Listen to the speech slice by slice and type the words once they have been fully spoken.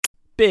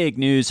Big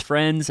news,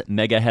 friends.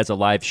 Mega has a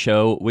live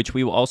show, which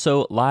we will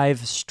also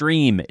live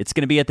stream. It's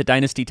going to be at the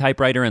Dynasty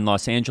Typewriter in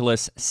Los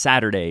Angeles,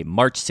 Saturday,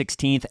 March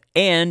 16th,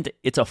 and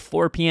it's a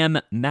 4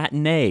 p.m.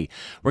 matinee.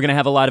 We're going to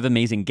have a lot of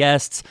amazing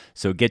guests,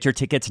 so get your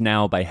tickets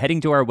now by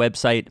heading to our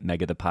website,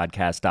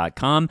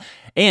 megathepodcast.com.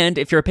 And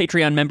if you're a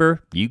Patreon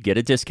member, you get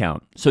a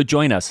discount. So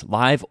join us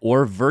live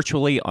or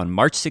virtually on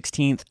March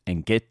 16th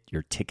and get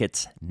your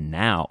tickets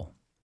now.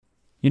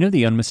 You know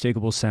the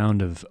unmistakable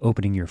sound of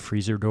opening your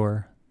freezer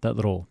door? That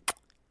little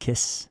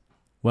kiss?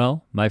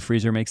 Well, my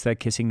freezer makes that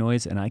kissing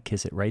noise, and I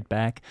kiss it right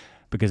back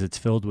because it's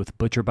filled with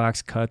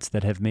ButcherBox cuts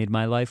that have made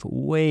my life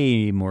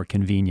way more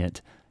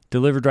convenient.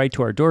 Delivered right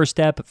to our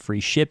doorstep,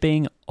 free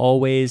shipping,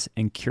 always,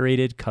 and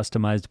curated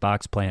customized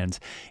box plans.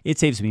 It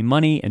saves me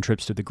money and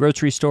trips to the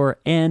grocery store,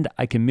 and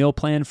I can meal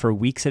plan for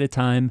weeks at a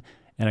time,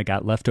 and I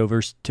got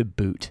leftovers to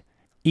boot.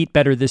 Eat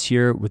better this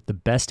year with the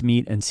best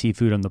meat and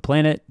seafood on the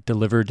planet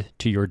delivered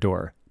to your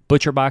door.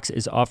 ButcherBox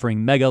is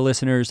offering Mega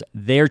listeners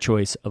their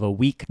choice of a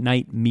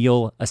weeknight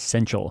meal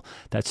essential.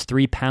 That's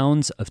 3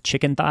 pounds of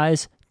chicken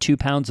thighs, 2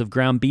 pounds of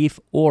ground beef,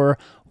 or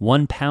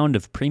 1 pound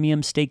of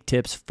premium steak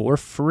tips for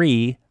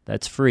free.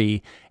 That's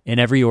free in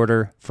every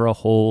order for a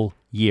whole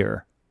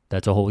year.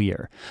 That's a whole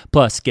year.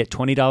 Plus, get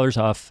 $20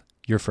 off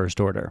your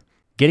first order.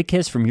 Get a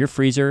kiss from your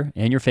freezer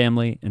and your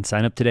family and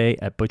sign up today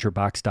at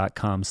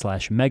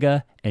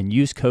butcherbox.com/mega and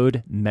use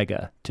code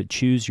MEGA to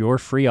choose your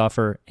free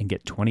offer and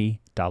get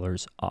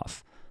 $20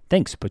 off.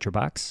 Thanks,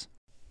 ButcherBox.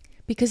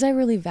 Because I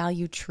really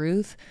value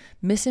truth,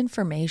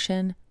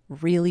 misinformation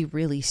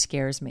really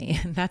scares me.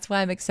 And that's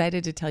why I'm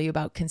excited to tell you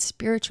about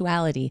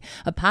Conspirituality,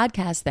 a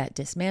podcast that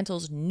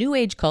dismantles New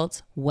Age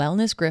cults,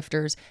 wellness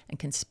grifters, and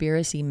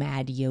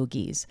conspiracy-mad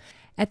yogis.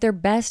 At their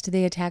best,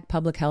 they attack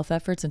public health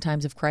efforts in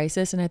times of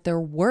crisis, and at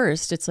their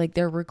worst, it's like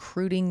they're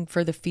recruiting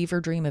for the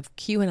fever dream of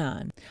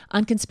QAnon.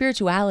 On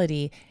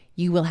Conspirituality,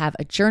 you will have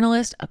a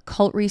journalist, a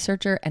cult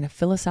researcher, and a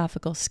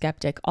philosophical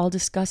skeptic all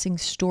discussing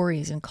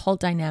stories and cult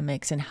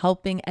dynamics and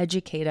helping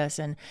educate us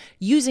and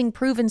using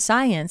proven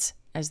science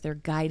as their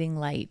guiding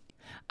light.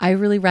 I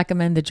really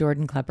recommend the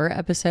Jordan Klepper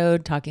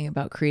episode talking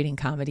about creating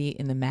comedy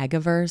in the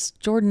Magaverse.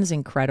 Jordan's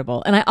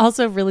incredible. And I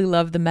also really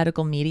love the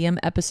medical medium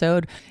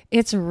episode.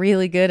 It's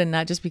really good, and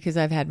not just because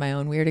I've had my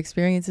own weird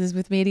experiences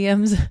with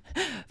mediums.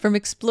 From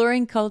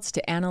exploring cults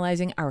to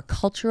analyzing our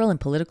cultural and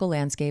political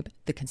landscape,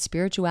 the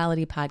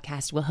Conspirituality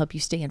podcast will help you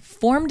stay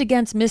informed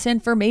against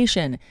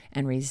misinformation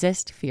and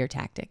resist fear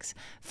tactics.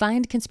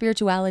 Find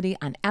Conspirituality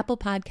on Apple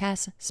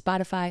Podcasts,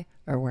 Spotify,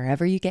 or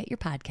wherever you get your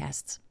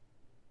podcasts.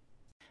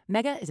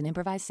 Mega is an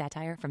improvised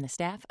satire from the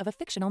staff of a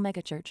fictional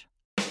megachurch.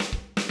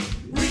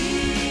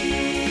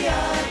 We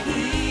are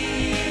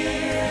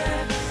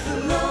here, the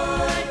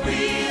Lord,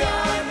 we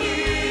are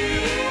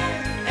here,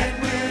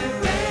 and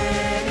we're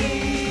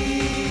ready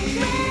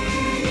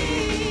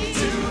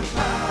to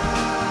podcast.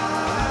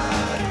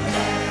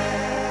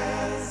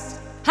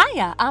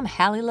 Hiya, I'm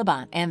Hallie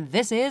Labont, and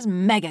this is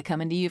Mega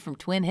coming to you from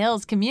Twin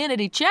Hills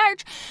Community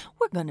Church.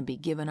 We're going to be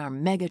giving our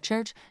mega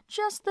church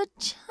just the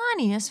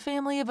tiniest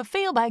family of a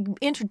feel by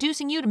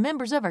introducing you to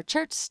members of our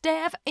church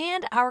staff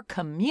and our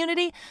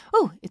community.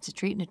 Oh, it's a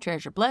treat and a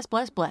treasure. Bless.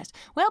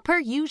 Well, per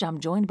usual,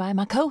 I'm joined by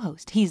my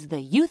co-host. He's the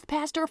youth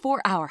pastor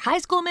for our high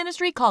school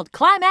ministry called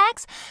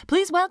Climax.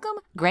 Please welcome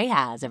Gray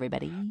Highs,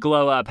 everybody.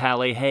 Glow up,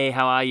 Hallie. Hey,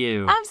 how are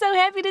you? I'm so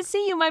happy to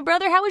see you, my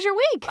brother. How was your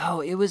week? Oh,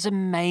 it was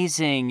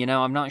amazing. You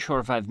know, I'm not sure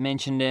if I've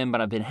mentioned him,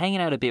 but I've been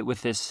hanging out a bit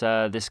with this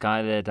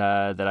guy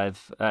that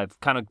I've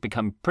kind of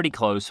become pretty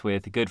close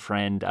with, a good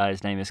friend.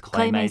 His name is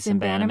Clay Mason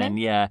Bannerman.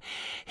 Yeah.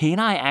 He and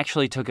I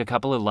actually took a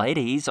couple of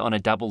ladies on a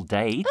double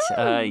date.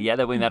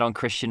 That we met on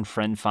Christian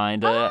Friend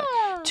Finder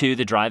to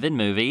the drive-in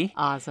movie.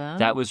 Awesome.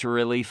 That was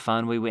really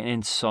fun. We went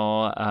and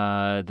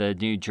saw the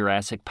new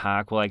Jurassic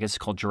Park. Well, I guess it's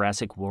called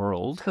Jurassic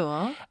World.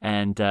 Cool.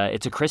 And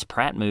it's a Chris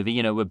Pratt movie.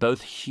 You know, we're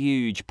both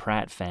huge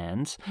Pratt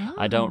fans.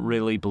 I don't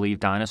really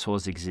believe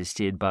dinosaurs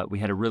existed, but we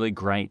had a really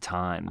great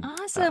time.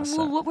 Awesome.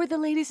 Well, what were the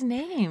ladies'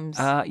 names?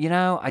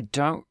 I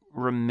don't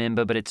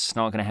remember, but it's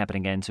not going to happen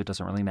again, so it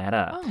doesn't really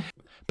matter.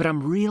 But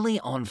I'm really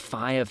on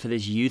fire for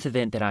this youth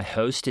event that I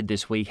hosted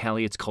this week,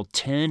 Hallie. It's called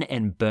Turn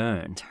and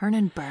Burn. Turn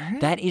and Burn?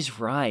 That is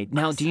right.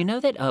 Now, do you know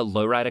that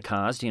lowrider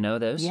cars, do you know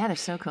those? Yeah, they're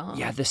so cool.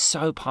 Yeah, they're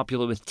so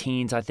popular with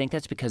teens. I think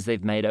that's because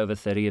they've made over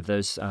 30 of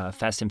those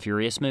Fast and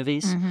Furious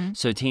movies. Mm-hmm.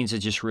 So teens are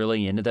just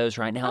really into those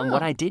right now. And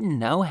what I didn't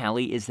know,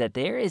 Hallie, is that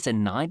there is a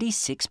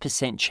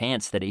 96%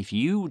 chance that if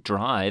you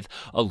drive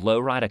a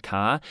lowrider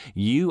car,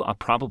 you are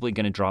probably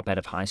going to drop out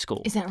of high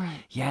school. Is that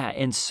right? Yeah,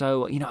 and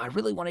so, I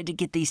really wanted to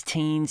get these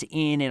teens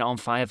in and on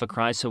fire for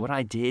Christ. So what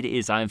I did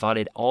is I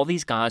invited all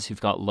these guys who've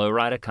got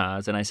lowrider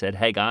cars, and I said,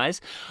 hey guys,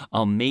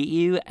 I'll meet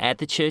you at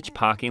the church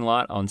parking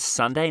lot on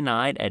Sunday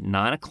night at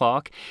 9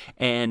 o'clock.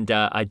 And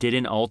I did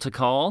an altar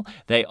call.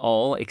 They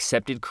all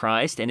accepted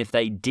Christ. And if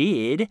they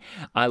did,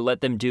 I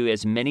let them do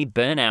as many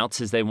burnouts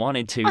as they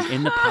wanted to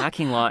in the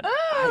parking lot.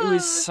 It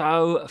was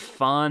so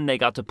fun. They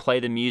got to play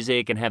the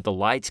music and have the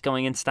lights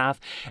going and stuff,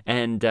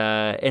 and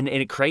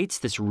it creates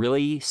this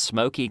really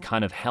smoky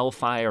kind of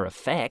hellfire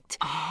effect.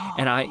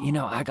 And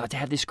I got to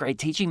have this great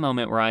teaching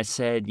moment where I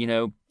said,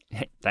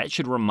 that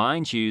should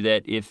remind you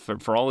that if,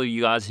 for all of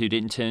you guys who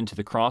didn't turn to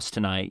the cross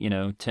tonight,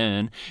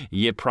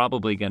 you're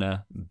probably going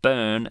to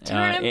burn.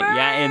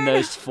 In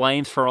those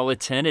flames for all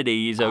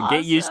eternity. So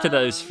get used to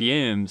those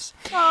fumes.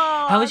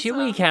 How was your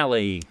week,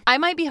 Hallie? I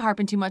might be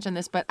harping too much on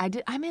this, but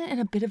I'm in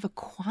a bit of a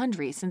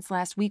quandary since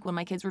last week when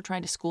my kids were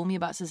trying to school me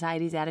about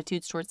society's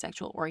attitudes towards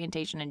sexual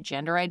orientation and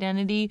gender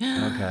identity.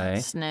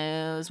 Okay.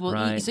 Snooze. Well,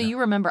 Right. so you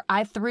remember,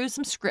 I threw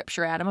some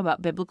scripture at them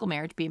about biblical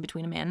marriage being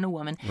between a man and a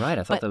woman. Right,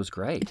 I thought that was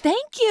great.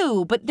 Thank you.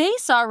 But they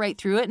saw right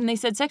through it, and they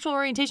said sexual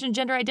orientation and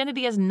gender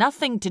identity has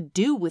nothing to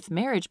do with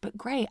marriage. But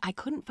Gray, I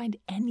couldn't find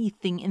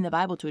anything in the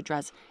Bible to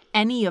address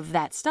any of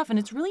that stuff. And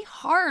it's really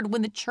hard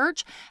when the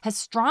church has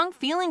strong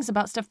feelings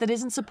about stuff that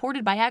isn't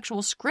supported by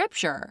actual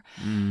scripture.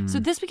 So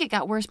this week it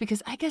got worse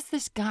because I guess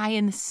this guy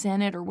in the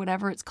Senate or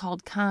whatever it's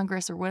called,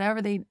 Congress or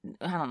whatever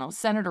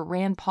Senator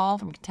Rand Paul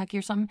from Kentucky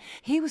or something,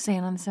 he was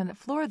saying on the Senate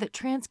floor that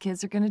trans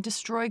kids are going to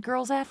destroy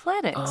girls'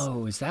 athletics.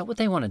 Oh, is that what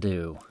they want to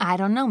do? I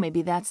don't know.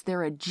 Maybe that's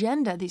their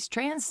agenda, these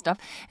trans stuff.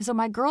 And so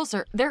my girls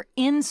they're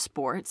in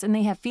sports and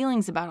they have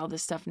feelings about all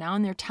this stuff now.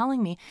 And they're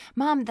telling me,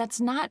 Mom, that's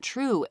not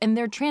true. And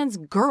they're trans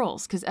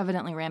girls because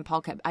evidently Rand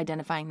Paul kept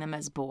identifying them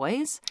as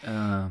boys.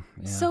 Yeah.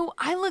 So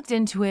I looked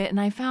into it and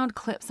I found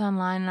clips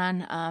online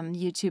on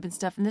YouTube and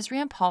stuff. And this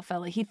Rand Paul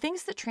fella, he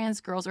thinks that trans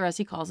girls, or as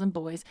he calls them,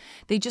 boys,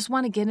 they just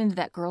want to get into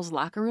that girl's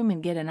locker room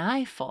and get an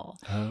eyeful.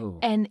 Oh.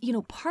 And,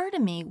 part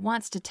of me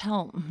wants to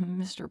tell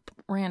Mr.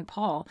 Rand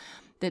Paul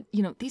that,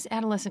 these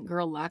adolescent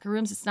girl locker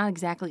rooms, it's not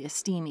exactly a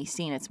steamy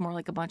scene. It's more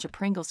like a bunch of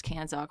Pringles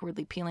cans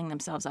awkwardly peeling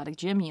themselves out of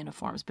gym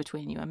uniforms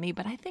between you and me.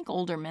 But I think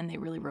older men, they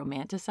really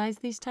romanticize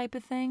these type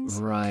of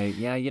things. Right.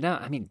 Yeah,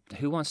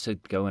 who wants to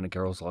go in a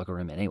girl's locker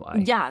room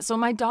anyway? Yeah, so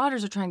my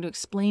daughters are trying to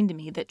explain to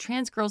me that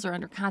trans girls are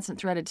under constant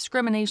threat of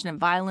discrimination and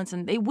violence,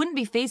 and they wouldn't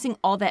be facing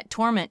all that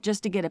torment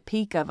just to get a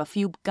peek of a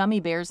few gummy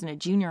bears in a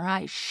junior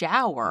high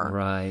shower.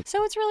 Right.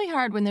 So it's really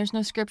hard when there's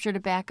no scripture to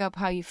back up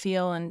how you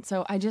feel, and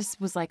so I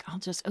just was like, I'll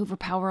just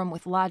overpower them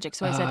with logic.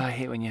 So I said, I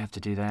hate when you have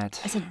to do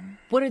that. I said,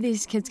 what are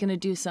these kids going to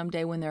do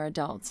someday when they're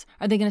adults?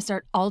 Are they going to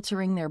start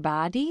altering their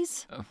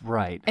bodies?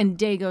 Right. And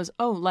Day goes,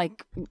 oh,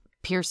 like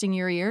piercing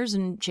your ears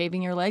and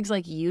shaving your legs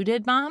like you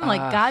did, Mom?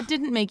 Like God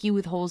didn't make you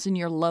with holes in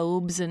your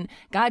lobes and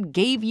God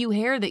gave you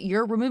hair that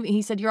you're removing.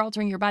 He said, you're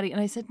altering your body.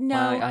 And I said, no.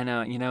 Well, I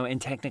know,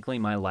 and technically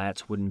my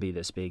lats wouldn't be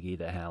this big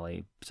either,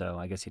 Hallie. So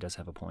I guess he does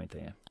have a point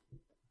there.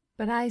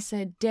 But I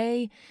said,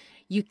 Day,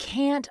 you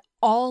can't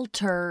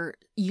alter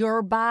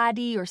your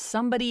body or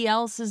somebody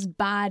else's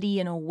body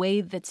in a way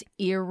that's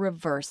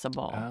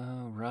irreversible.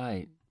 Oh,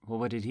 right. Well,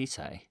 what did he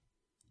say?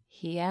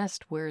 He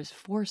asked where his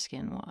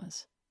foreskin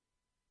was.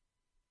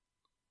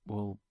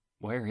 Well,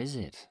 where is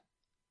it?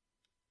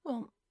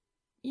 Well,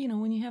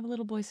 when you have a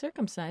little boy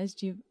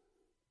circumcised, you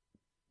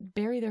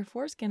bury their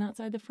foreskin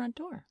outside the front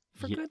door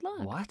for good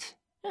luck. What?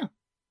 Yeah.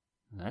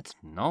 That's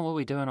not what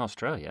we do in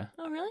Australia.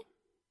 Oh, really?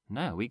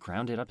 No, we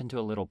ground it up into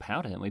a little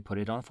powder and we put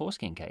it on a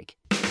foreskin cake.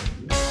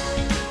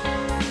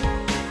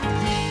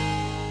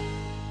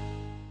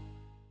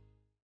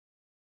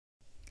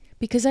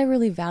 Because I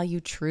really value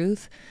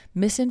truth,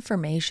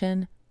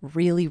 misinformation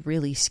really,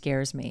 really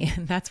scares me.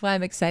 And that's why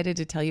I'm excited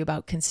to tell you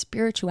about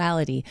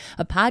Conspirituality,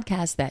 a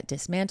podcast that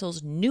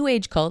dismantles New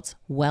Age cults,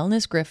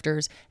 wellness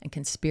grifters, and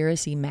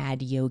conspiracy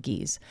mad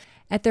yogis.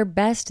 At their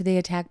best, they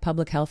attack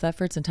public health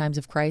efforts in times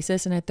of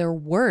crisis, and at their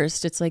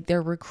worst, it's like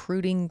they're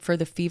recruiting for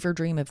the fever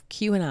dream of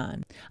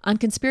QAnon. On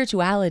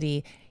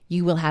Conspirituality,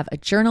 you will have a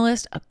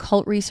journalist, a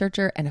cult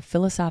researcher, and a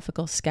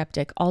philosophical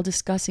skeptic all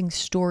discussing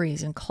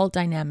stories and cult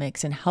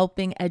dynamics and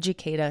helping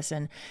educate us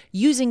and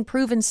using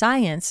proven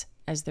science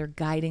as their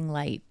guiding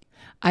light.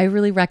 I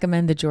really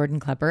recommend the Jordan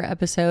Klepper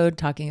episode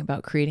talking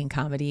about creating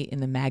comedy in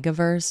the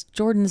MAGAverse.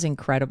 Jordan's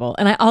incredible.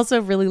 And I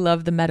also really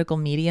love the medical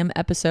medium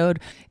episode.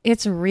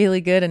 It's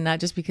really good, and not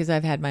just because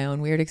I've had my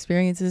own weird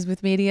experiences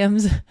with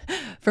mediums.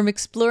 From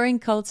exploring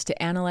cults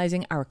to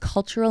analyzing our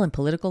cultural and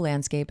political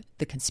landscape,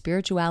 the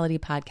Conspirituality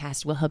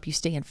podcast will help you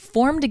stay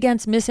informed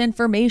against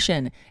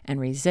misinformation and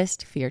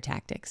resist fear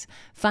tactics.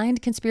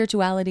 Find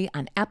Conspirituality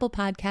on Apple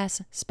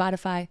Podcasts,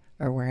 Spotify,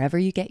 or wherever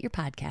you get your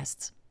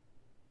podcasts.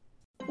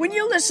 When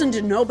you listen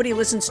to Nobody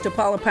Listens to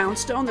Paula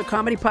Poundstone, the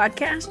comedy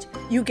podcast,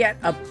 you get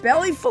a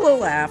belly full of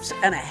laughs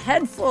and a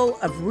head full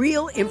of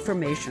real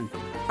information.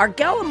 Our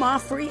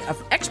gallimaufry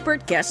of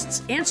expert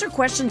guests answer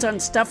questions on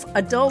stuff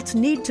adults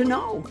need to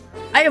know.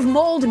 I have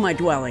mold in my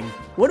dwelling.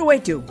 What do I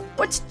do?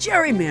 What's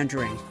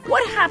gerrymandering?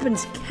 What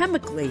happens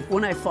chemically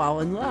when I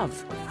fall in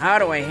love? How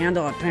do I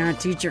handle a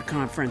parent-teacher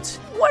conference?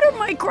 What are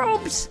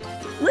microbes?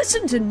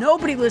 Listen to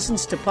Nobody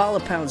Listens to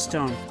Paula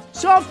Poundstone.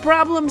 Solve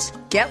problems,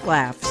 get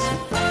laughs.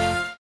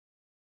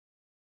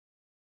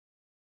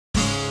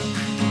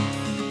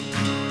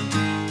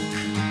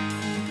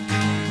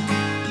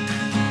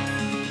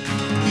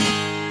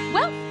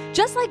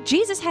 just like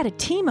Jesus had a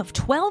team of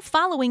 12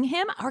 following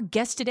him, our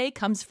guest today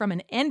comes from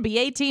an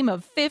NBA team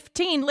of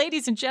 15.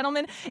 Ladies and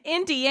gentlemen,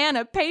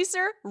 Indiana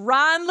Pacer,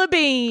 Ron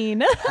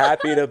Labine.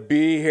 Happy to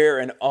be here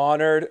and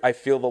honored. I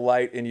feel the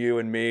light in you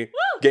and me.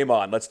 Woo! Game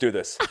on. Let's do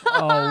this.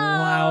 Oh,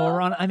 wow,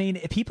 Ron. I mean,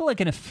 people are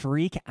going to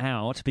freak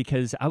out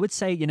because I would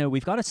say,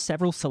 we've got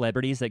several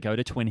celebrities that go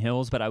to Twin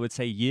Hills, but I would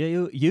say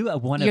you are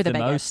one of the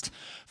most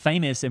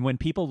famous. And when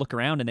people look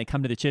around and they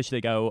come to the church,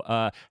 they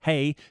go,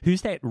 hey,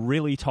 who's that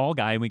really tall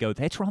guy? And we go,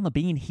 that's Ron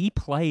Labine. He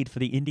played for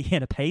the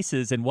Indiana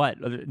Pacers in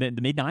the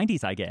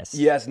mid-90s, I guess.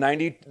 Yes,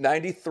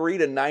 93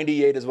 to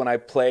 98 is when I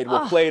played.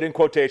 Well, played in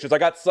quotations. I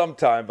got some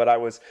time, but I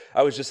was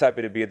just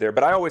happy to be there.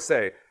 But I always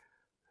say,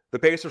 the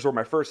Pacers were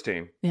my first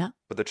team,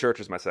 but the church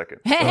is my second.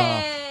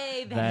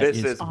 Hey,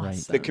 this is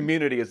awesome. The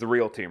community is the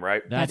real team,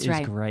 right? That's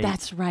right. Great.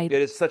 That's right.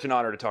 It is such an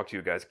honor to talk to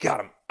you guys.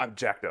 God, I'm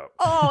jacked up.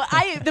 Oh,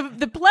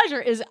 the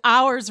pleasure is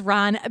ours,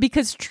 Ron,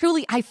 because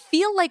truly I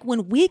feel like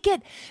when we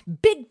get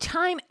big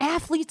time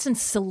athletes and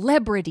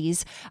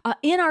celebrities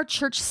in our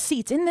church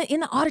seats, in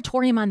the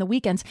auditorium on the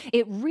weekends,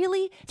 it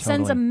really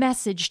sends a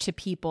message to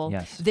people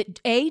that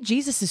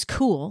Jesus is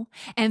cool,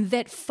 and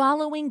that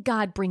following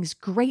God brings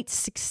great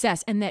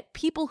success, and that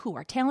people who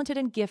are talented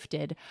and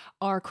gifted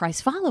are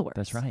Christ followers.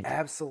 That's right.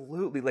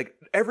 Absolutely. Like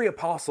every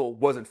apostle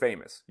wasn't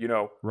famous,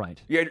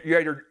 Right. You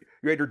had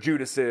your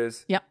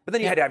Judases, but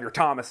then you had to have your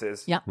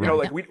Thomases.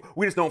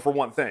 We just know them for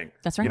one thing.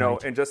 That's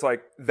right. And just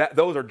like that,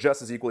 those are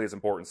just as equally as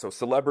important. So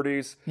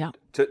celebrities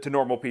to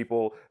normal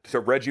people, to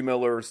Reggie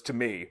Millers, to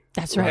me.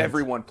 That's right.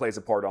 Everyone plays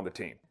a part on the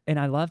team. And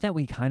I love that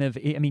we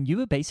you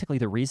were basically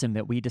the reason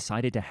that we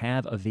decided to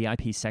have a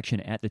VIP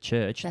section at the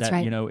church. That's that,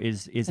 right.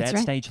 Is at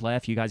stage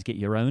left. You guys get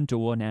your own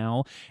door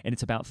now. And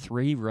it's about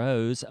 3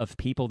 rows of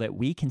people that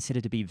we consider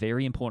to be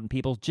very important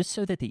people, just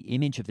so that the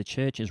image of the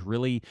church is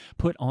really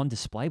put on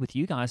display with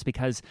you guys.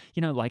 Because,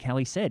 like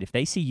Hallie said, if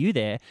they see you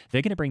there,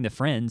 they're going to bring their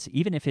friends.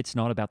 Even if it's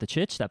not about the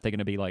church stuff, they're going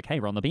to be like, hey,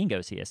 Ron Labine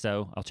goes here,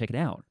 so I'll check it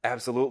out.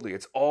 Absolutely.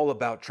 It's all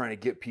about trying to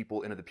get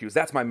people into the pews.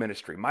 That's my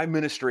ministry. My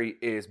ministry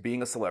is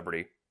being a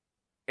celebrity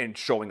and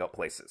showing up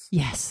places.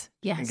 Yes.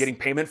 And getting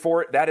payment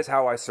for it. That is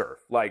how I serve.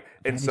 I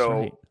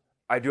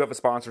do have a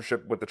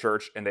sponsorship with the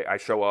church, and I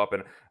show up,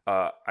 and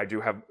I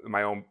do have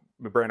my own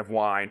brand of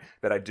wine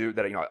that I do,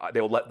 that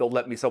they'll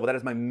let me sell, but that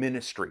is my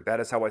ministry. That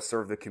is how I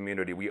serve the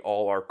community. We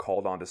all are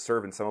called on to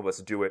serve, and some of us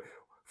do it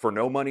for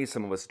no money,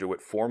 some of us do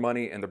it for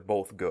money, and they're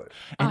both good.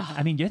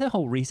 And you're the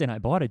whole reason I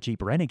bought a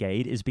Jeep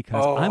Renegade is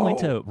because I went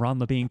to Ron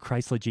Labine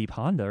Chrysler Jeep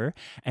Honda,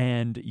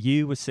 and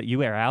you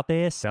were out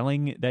there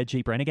selling that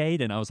Jeep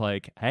Renegade, and I was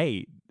like,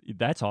 hey,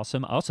 that's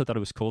awesome. I also thought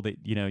it was cool that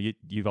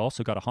you've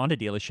also got a Honda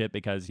dealership,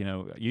 because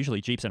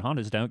usually Jeeps and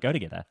Hondas don't go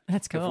together.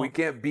 That's cool. If we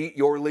can't beat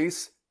your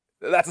lease,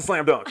 that's a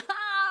slam dunk.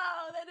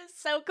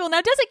 So cool. Now,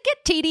 does it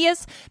get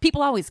tedious?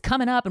 People always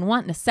coming up and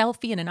wanting a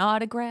selfie and an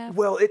autograph?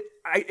 Well,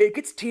 it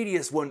gets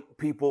tedious when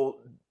people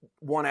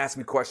want to ask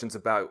me questions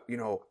about,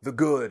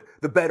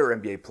 the better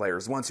NBA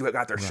players, ones who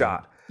got their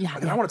shot.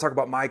 I want to talk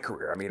about my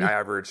career. I mean, I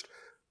averaged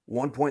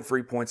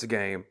 1.3 points a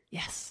game.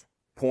 Yes.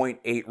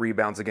 0.8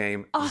 rebounds a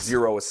game. Awesome.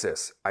 0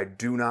 assists. I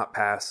do not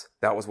pass.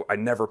 I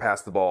never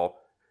pass the ball.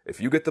 If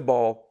you get the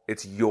ball,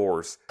 it's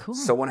yours. Cool.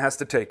 Someone has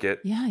to take it,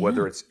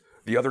 whether it's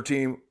the other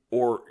team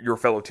or your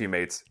fellow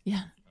teammates.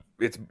 Yeah.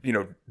 It's,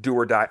 do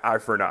or die, eye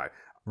for an eye.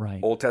 Right.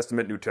 Old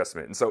Testament, New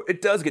Testament. And so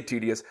it does get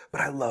tedious, but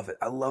I love it.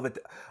 I love it.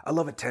 I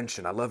love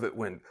attention. I love it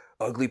when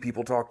ugly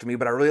people talk to me,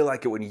 but I really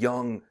like it when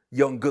young,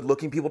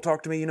 good-looking people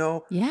talk to me,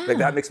 Yeah. Like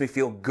that makes me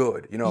feel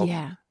good,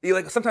 Yeah.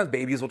 Like sometimes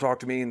babies will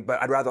talk to me,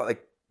 but I'd rather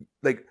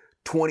like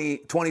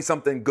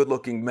 20-something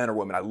good-looking men or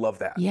women. I love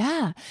that.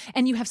 Yeah.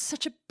 And you have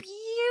such a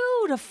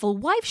beautiful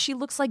wife. She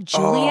looks like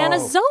Juliana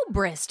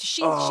Zobrist.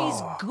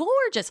 She's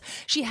gorgeous.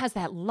 She has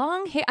that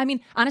long hair. I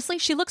mean, honestly,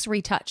 she looks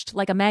retouched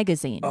like a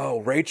magazine. Oh,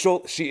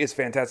 Rachel, she is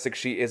fantastic.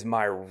 She is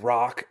my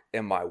rock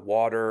and my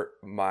water,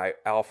 my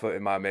alpha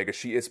and my omega.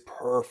 She is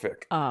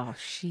perfect. Oh,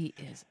 she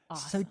is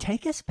awesome. So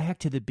take us back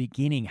to the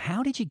beginning.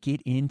 How did you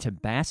get into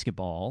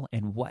basketball,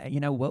 and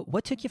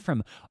what took you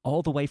from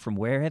all the way from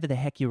wherever the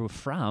heck you were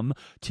from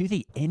to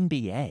the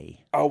NBA?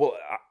 Oh, well,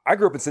 I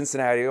grew up in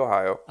Cincinnati,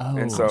 Ohio.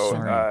 And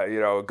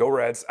so, go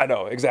Reds. I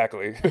know,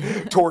 exactly.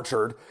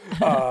 Tortured.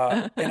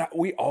 And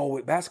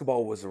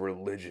basketball was a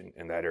religion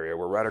in that area.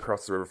 We're right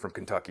across the river from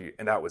Kentucky,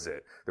 and that was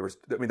it.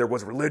 There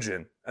was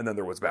religion, and then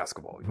there was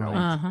basketball.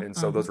 And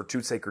so those were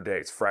 2 sacred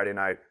days: Friday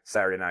night,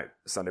 Saturday night,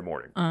 Sunday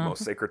morning.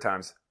 Most sacred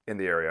times in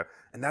the area.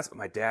 And that's what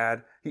my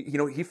dad,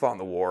 he fought in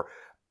the war.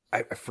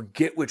 I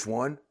forget which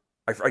one.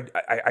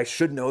 I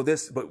should know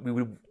this, but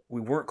we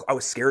weren't. I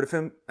was scared of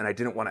him, and I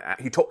didn't want to.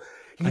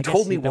 He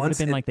told me that once. Would have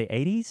been like the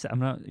 80s.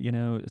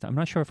 I'm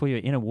not sure if we were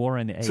in a war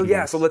in the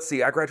 80s. So let's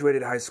see. I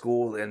graduated high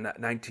school in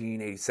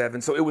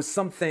 1987. So it was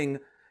something.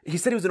 He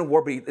said he was in a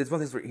war, but it's one of those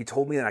things where he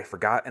told me and I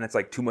forgot, and it's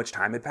like too much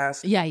time had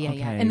passed. Yeah.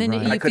 And then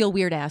you feel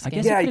weird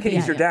asking.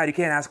 He's your dad. You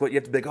can't ask what you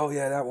have to be like. Oh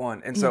yeah, that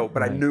one. And so,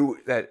 but I knew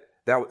that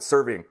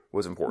Serving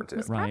was important to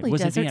him. Right. Probably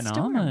Was it Desert Vietnam?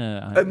 Storm.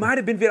 It might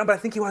have been Vietnam, but I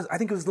think he was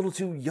a little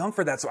too young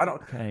for that. So I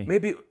don't. Okay.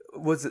 Maybe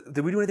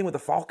did we do anything with the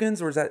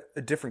Falcons, or is that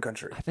a different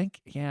country? I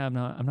think, I'm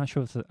not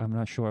sure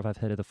if I've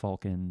heard of the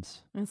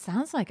Falcons. It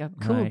sounds like a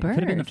cool bird. Could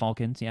have been the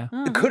Falcons, yeah.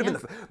 It could have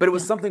been, but it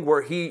was something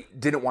where he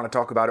didn't want to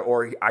talk about it,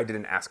 or I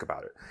didn't ask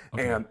about it,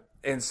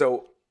 and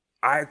so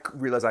I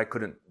realized I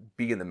couldn't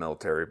be in the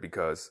military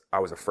because I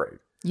was afraid.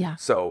 Yeah.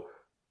 So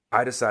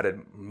I decided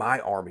my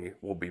army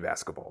will be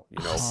basketball.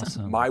 You know,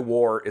 Awesome. my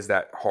war is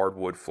that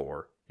hardwood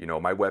floor. You know,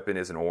 my weapon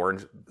is an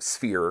orange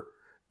sphere,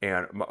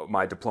 and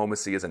my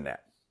diplomacy is a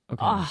net. Okay.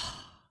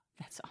 Oh,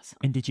 that's awesome.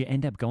 And did you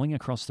end up going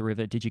across the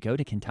river? Did you go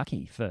to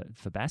Kentucky for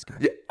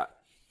basketball? Yeah,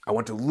 I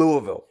went to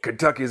Louisville,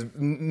 Kentucky's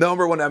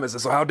number one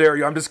nemesis. So how dare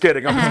you? I'm just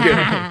kidding.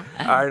 I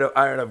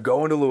ended up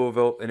going to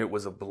Louisville, and it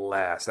was a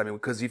blast. I mean,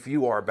 because if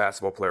you are a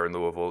basketball player in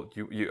Louisville,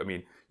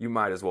 you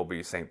might as well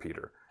be St.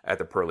 Peter at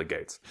the pearly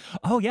gates.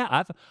 Oh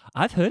yeah,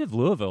 I've heard of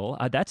Louisville.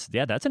 That's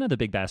another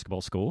big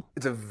basketball school.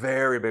 It's a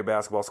very big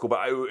basketball school,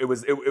 but it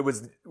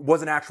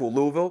wasn't actual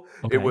Louisville.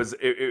 Okay.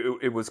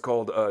 It was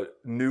called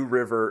New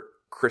River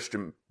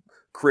Christian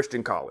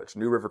College,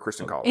 New River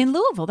Christian College. In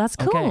Louisville, that's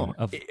cool.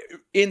 Okay.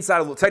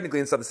 Technically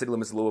inside the city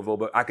limits of Louisville,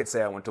 but I could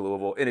say I went to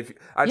Louisville. And if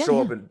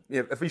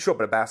you show up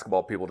at a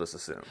basketball, people just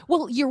assume.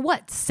 Well, you're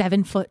what,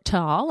 7 foot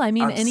tall? I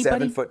mean, I'm anybody?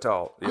 7 foot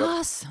tall. Yep.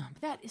 Awesome.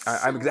 That is.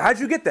 How'd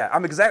you get that?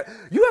 I'm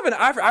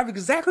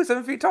exactly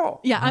 7 feet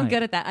tall. Yeah, I'm Right.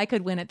 good at that. I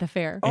could win at the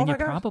fair. And my you're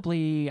gosh.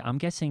 probably, I'm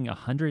guessing,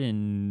 100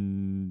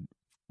 and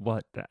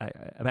what?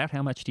 About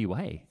how much do you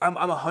weigh? I'm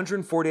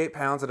 148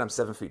 pounds and I'm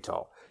 7 feet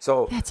tall.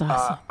 So That's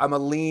awesome. I'm a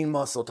lean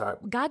muscle type.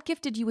 God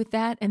gifted you with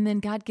that, and then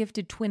God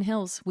gifted Twin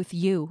Hills with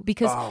you,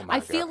 because Oh, my I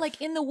feel gosh.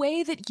 like in the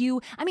way that you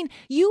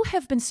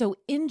have been so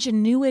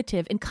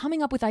ingenuitive in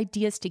coming up with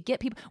ideas to get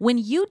people. When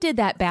you did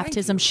that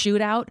baptism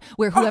shootout,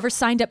 where whoever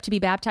signed up to be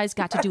baptized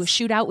got to do a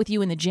shootout with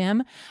you in the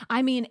gym.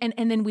 I mean,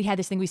 and then we had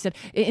this thing we said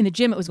in the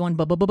gym, it was going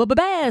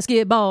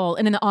basketball,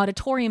 and in the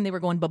auditorium they were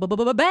going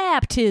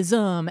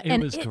baptism,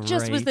 and was it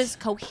just was great. this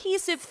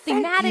cohesive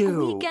thematic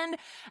you. weekend.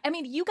 I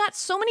mean, you got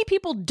so many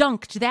people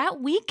dunked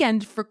that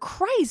weekend, for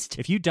Christ.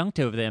 If you dunked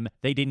over them,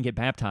 they didn't get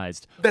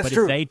baptized. That's but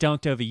true. if they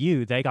dunked over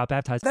you, they got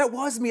baptized. That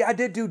was me. I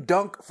did do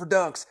dunk for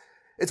dunks.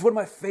 It's one of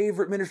my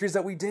favorite ministries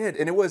that we did.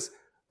 And it was,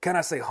 can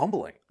I say,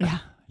 humbling. Yeah.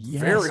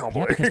 Yes. very Yeah,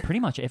 humbling. because pretty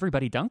much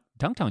everybody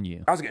dunked on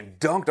you. I was getting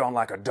dunked on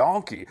like a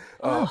donkey.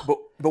 But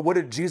what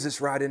did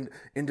Jesus ride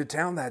into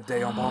town that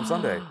day on Palm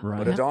Sunday? Right.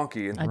 But a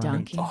donkey. And A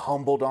donkey. A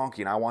humble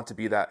donkey. And I want to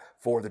be that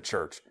for the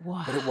church.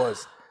 But it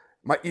was,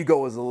 my ego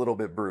was a little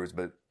bit bruised,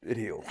 but it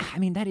healed. I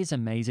mean, that is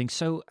amazing.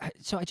 So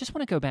I just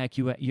want to go back.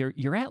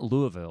 You're at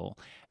Louisville,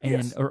 and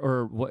Yes.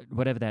 or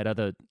whatever that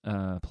other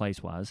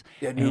place was.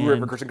 Yeah, New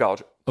River Christian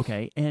College.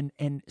 Okay, and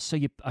so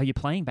are you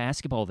playing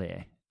basketball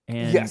there?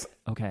 And, Yes.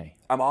 Okay.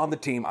 I'm on the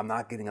team. I'm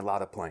not getting a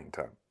lot of playing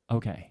time.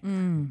 Okay.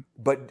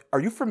 But are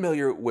you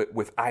familiar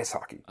with ice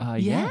hockey? Yes.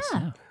 Yeah.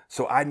 Yeah.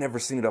 So I'd never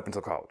seen it up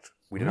until college.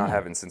 We did not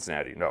have it in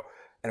Cincinnati, no.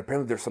 And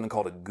apparently there's something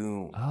called a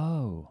goon.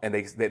 Oh. And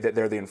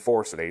they're the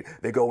enforcer.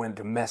 They go in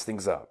to mess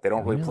things up. They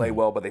don't really play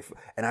well, but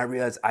and I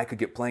realized I could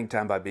get playing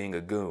time by being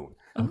a goon.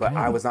 But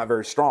I was not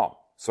very strong,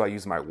 so I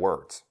used my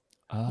words.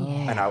 Oh.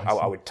 And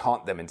I would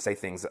taunt them and say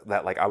things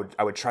that like I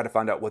would try to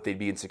find out what they'd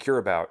be insecure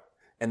about.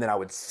 And then I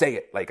would say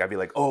it, like I'd be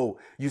like, "Oh,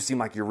 you seem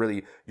like you're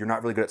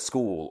not really good at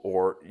school,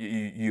 or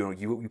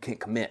you can't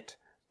commit."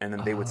 And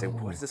then they would say,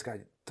 "What is this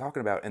guy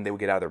talking about?" And they would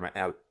get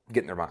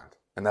get in their mind,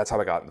 and that's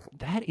how I got.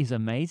 That is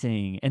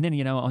amazing. And then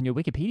on your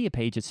Wikipedia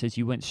page it says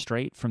you went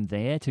straight from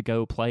there to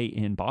go play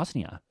in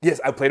Bosnia. Yes,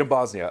 I played in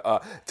Bosnia.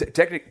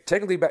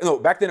 Technically,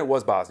 back then it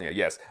was Bosnia.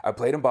 Yes, I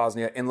played in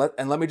Bosnia, and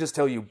let me just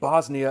tell you,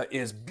 Bosnia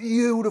is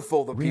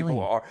beautiful. The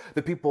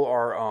people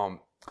are.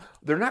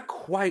 They're not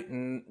quite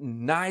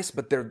nice,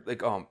 but they're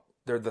like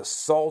they're the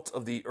salt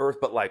of the earth.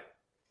 But like,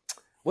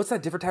 what's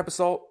that different type of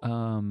salt?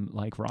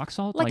 Like rock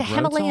salt, Like a road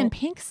Himalayan salt?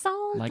 pink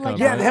salt? Like Like a-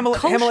 Yeah, the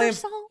kosher Himalayan-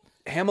 salt?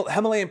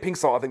 Himalayan pink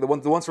salt. I think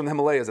the ones from the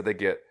Himalayas that they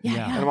get.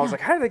 Yeah. And I was like,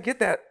 how did they get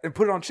that and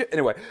put it on chip?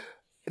 Anyway,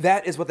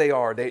 that is what they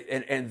are.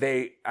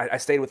 I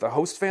stayed with a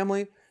host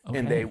family,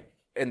 and they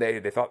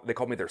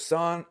called me their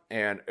son,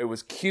 and it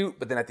was cute.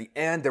 But then at the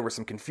end there was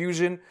some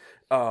confusion.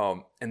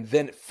 And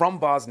then from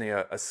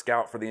Bosnia, a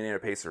scout for the Indiana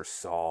Pacers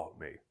saw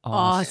me,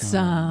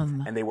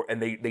 Awesome. and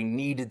they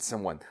needed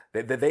someone.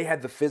 They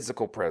had the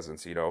physical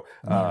presence,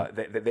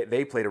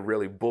 They played a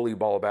really bully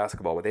ball of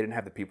basketball, but they didn't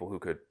have the people who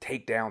could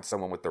take down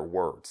someone with their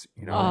words,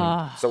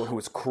 Someone who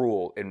was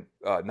cruel and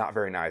not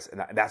very nice,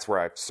 and that's where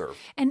I served.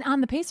 And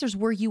on the Pacers,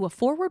 were you a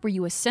forward? Were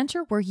you a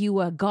center? Were you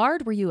a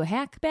guard? Were you a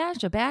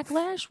hackbash? A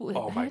backlash?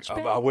 Oh my!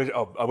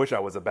 Hatchback? I wish I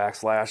was a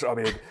backslash. I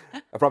mean,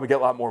 I probably get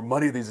a lot more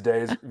money these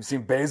days. You've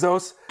seen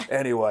Bezos,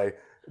 anyway.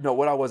 No,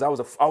 what I was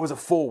a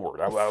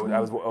forward. I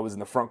was in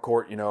the front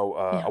court.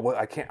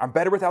 I'm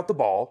better without the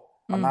ball.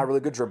 I'm not a really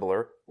good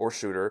dribbler or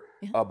shooter,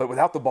 but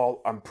without the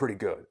ball, I'm pretty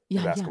good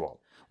at basketball.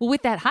 Well,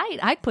 with that height,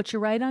 I'd put you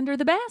right under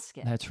the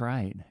basket. That's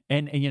right.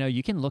 And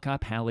you can look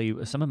up,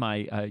 Hallie, some of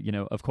my,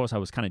 of course, I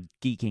was kind of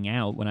geeking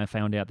out when I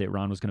found out that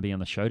Ron was going to be on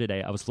the show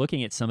today. I was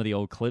looking at some of the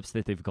old clips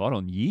that they've got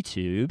on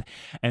YouTube,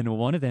 and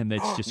one of them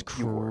that's just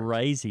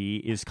crazy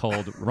is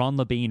called Ron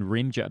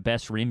Levine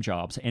Best Rim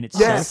Jobs. And it's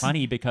so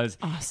funny because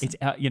it's,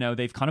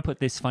 they've kind of put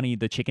this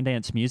the chicken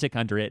dance music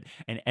under it.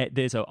 And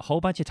there's a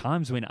whole bunch of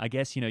times when I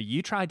guess,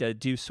 you tried to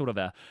do sort of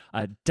a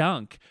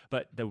dunk,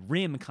 but the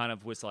rim kind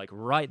of was like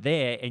right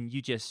there, and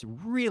you just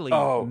really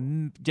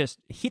just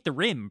hit the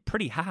rim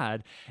pretty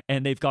hard.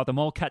 And they've got them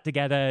all cut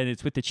together, and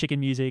it's with the chicken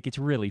music. It's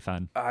really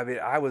fun. I mean,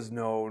 I was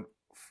known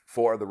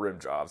for the rim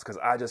jobs because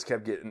I just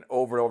kept getting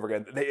over and over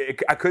again.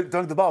 I couldn't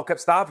dunk the ball, kept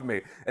stopping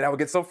me, and I would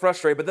get so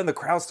frustrated. But then the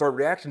crowd started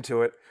reacting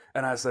to it,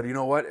 and I said, you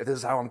know what? If this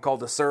is how I'm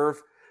called to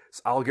serve,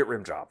 I'll get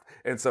rim job.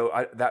 And so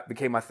that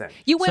became my thing.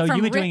 You were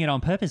doing it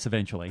on purpose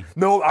eventually.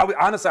 No,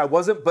 honestly, I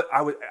wasn't, but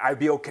I'd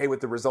be okay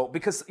with the result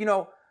because,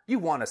 you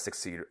want to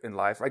succeed in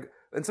life.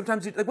 And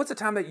sometimes, what's the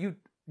time that you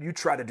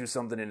try to do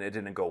something and it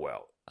didn't go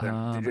well?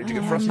 Did you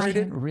get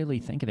frustrated? I can't really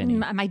think of any.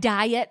 My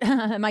diet.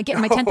 Am I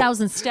getting my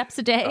 10,000 steps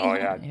a day? Oh,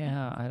 yeah.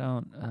 Yeah, I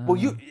don't. Well,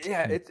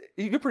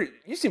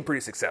 you seem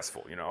pretty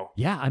successful,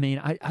 Yeah, I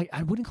mean,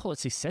 I wouldn't call it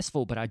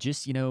successful, but I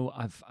just,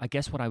 I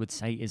guess what I would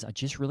say is I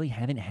just really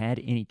haven't had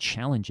any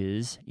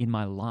challenges in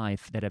my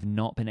life that have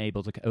not been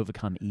able to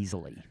overcome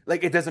easily.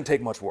 Like, it doesn't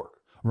take much work.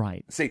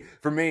 Right. See,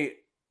 for me,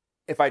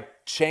 if I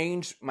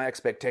change my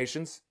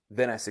expectations,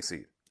 then I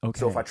succeed. Okay.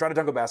 So if I try to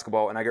dunk a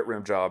basketball and I get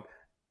rim job,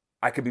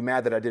 I could be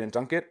mad that I didn't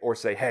dunk it, or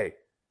say, hey,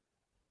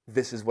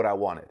 this is what I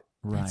wanted.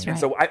 Right. That's And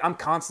so I'm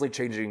constantly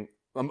changing.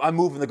 I'm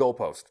moving the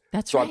goalpost.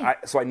 That's so right.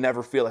 So I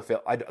never feel I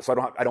fail. I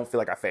don't feel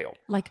like I failed.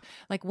 Like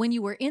when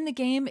you were in the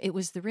game, it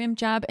was the rim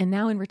job, and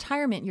now in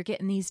retirement, you're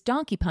getting these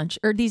donkey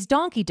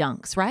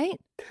dunks, right?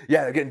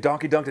 Yeah, they're getting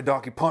donkey dunked and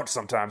donkey punched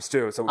sometimes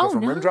too. So we go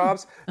from rim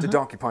jobs to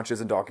donkey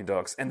punches and donkey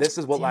dunks. And this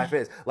is what life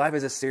is. Life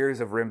is a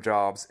series of rim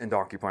jobs and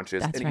donkey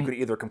punches. That's and right. you could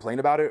either complain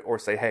about it or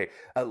say, hey,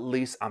 at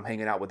least I'm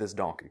hanging out with this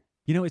donkey.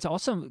 It's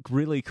also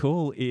really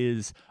cool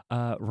is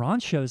Ron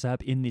shows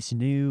up in this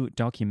new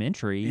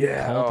documentary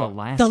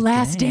called The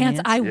Last Dance.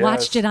 I Yes.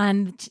 watched it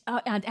on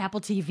Apple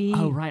TV.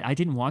 Oh right, I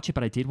didn't watch it,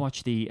 but I did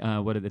watch the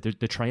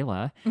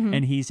trailer,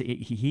 and he's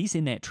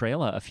in that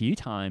trailer a few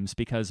times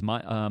because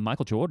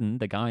Michael Jordan,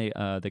 the guy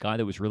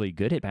that was really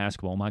good at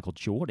basketball, Michael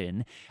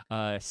Jordan,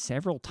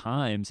 several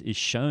times is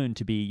shown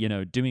to be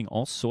doing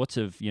all sorts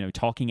of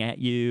talking at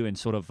you and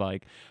sort of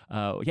like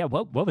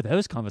what were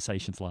those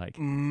conversations like?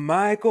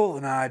 Michael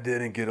and I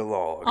didn't get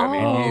along. Oh,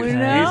 I mean,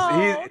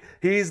 no.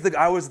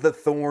 I was the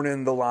thorn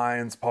in the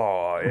lion's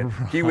paw. And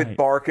he would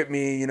bark at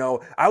me.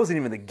 I wasn't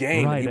even in the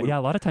game. Right. He would, a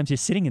lot of times you're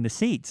sitting in the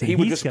seats. And he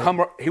would just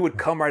come. He would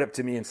come right up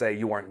to me and say,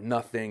 "You are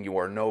nothing. You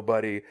are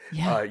nobody.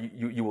 Yeah.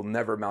 You will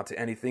never amount to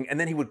anything." And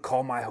then he would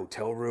call my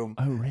hotel room.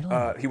 Oh,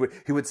 really?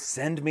 He would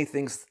send me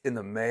things in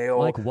the mail.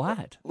 Like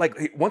what?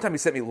 Like one time he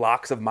sent me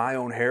locks of my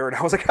own hair, and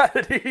I was like, "How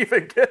did he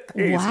even get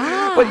these?"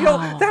 Wow.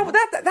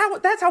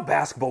 But that's how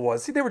basketball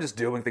was. See, they were just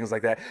doing things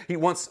like that. He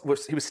was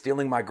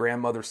stealing my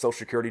grandmother's Social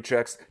Security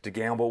checks to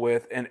gamble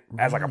with, and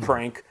as like a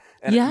prank.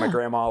 And my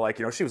grandma,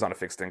 she was on a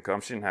fixed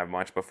income. She didn't have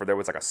much, but there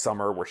was like a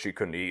summer where she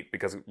couldn't eat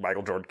because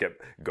Michael Jordan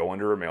kept going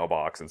to her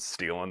mailbox and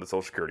stealing the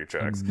Social Security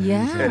checks.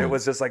 Yeah. And it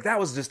was just like, that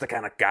was just the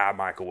kind of guy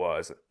Michael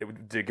was.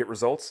 Did it get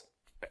results?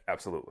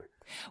 Absolutely.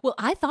 Well,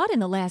 I thought in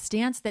The Last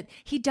Dance that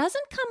he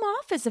doesn't come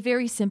off as a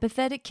very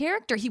sympathetic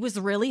character. He was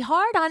really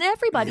hard on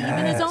everybody,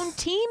 even his own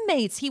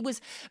teammates. He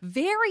was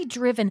very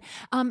driven.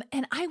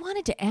 And I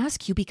wanted to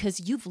ask you,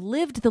 because you've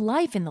lived the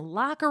life in the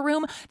locker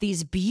room,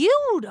 these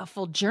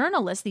beautiful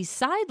journalists, these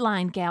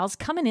sideline gals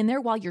coming in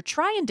there while you're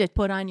trying to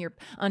put on your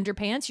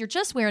underpants. You're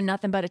just wearing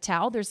nothing but a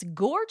towel. There's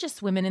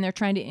gorgeous women in there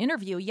trying to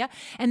interview you.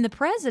 And the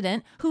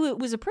president, who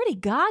was a pretty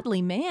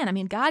godly man. I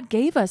mean, God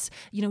gave us,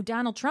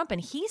 Donald Trump, and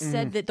he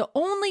said that the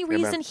only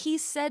reason he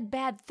said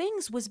bad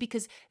things was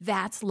because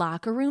that's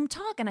locker room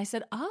talk. And I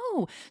said,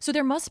 oh, so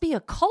there must be a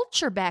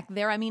culture back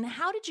there. I mean,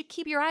 how did you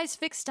keep your eyes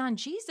fixed on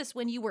Jesus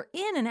when you were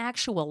in an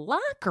actual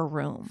locker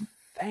room?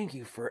 Thank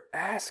you for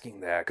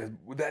asking that, because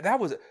that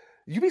was,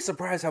 you'd be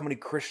surprised how many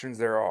Christians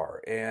there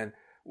are. And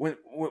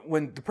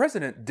when the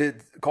president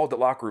called it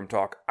locker room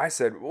talk, I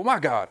said, well, my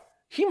God,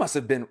 he must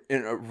have been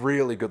in a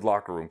really good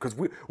locker room, because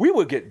we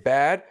would get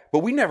bad, but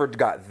we never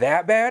got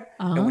that bad.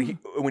 And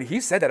when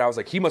he said that, I was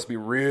like, he must be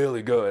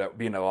really good at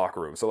being in a locker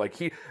room. So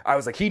I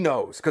was like, he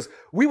knows, because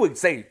we would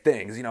say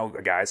things,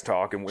 guys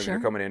talk, and women are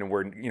coming in and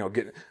we're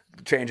getting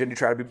changing to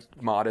try to be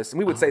modest, and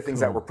we would say things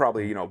that were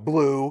probably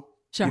blue.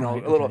 Sure.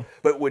 A little,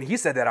 but when he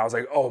said that, I was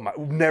like, "Oh my!"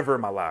 Never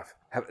in my life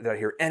did I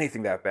hear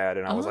anything that bad,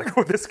 and I was like,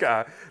 "Oh, this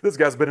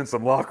guy's been in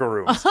some locker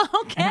rooms."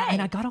 Okay.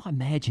 And I gotta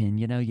imagine,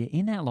 you're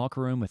in that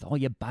locker room with all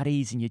your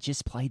buddies, and you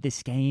just played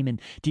this game. And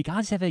do you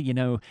guys ever,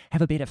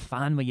 have a bit of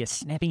fun where you're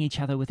snapping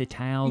each other with a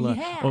towel,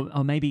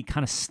 or maybe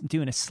kind of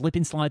doing a slip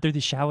and slide through the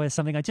shower or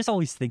something? I just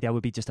always think that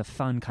would be just a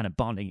fun kind of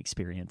bonding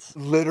experience.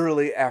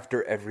 Literally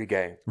after every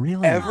game.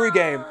 Really? Every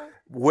game.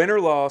 win or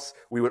loss,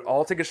 we would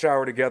all take a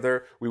shower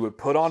together. We would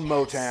put on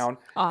Motown,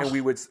 and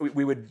we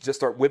would just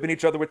start whipping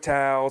each other with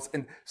towels.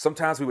 And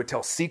sometimes we would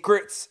tell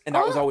secrets, and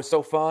that was always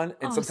so fun.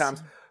 And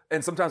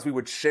sometimes we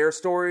would share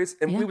stories,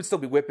 and we would still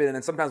be whipping. And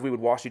then sometimes we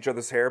would wash each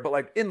other's hair, but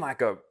like in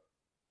like a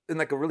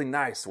really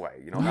nice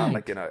way, not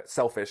like in a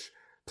selfish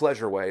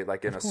pleasure way,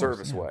 like in a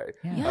service way.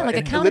 Yeah, like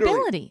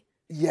accountability.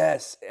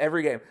 Yes,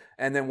 every game.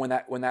 And then when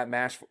that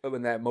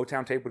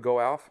Motown tape would go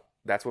off,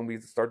 that's when we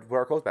started to put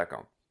our clothes back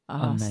on.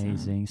 Awesome.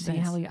 Amazing. See,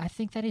 Hallie, I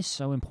think that is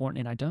so important,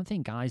 and I don't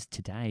think guys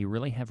today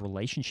really have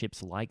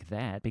relationships like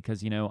that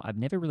because, I've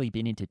never really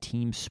been into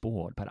team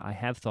sport, but I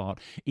have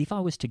thought if I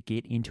was to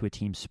get into a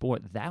team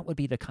sport, that would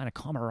be the kind of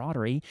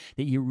camaraderie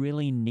that you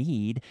really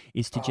need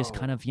is to just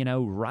kind of,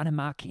 run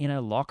amok in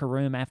a locker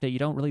room after you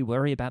don't really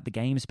worry about the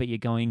games, but you're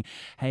going,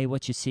 hey,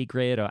 what's your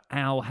secret? Or,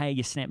 ow, hey,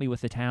 you snapped me with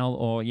the towel.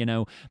 Or,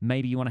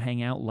 maybe you want to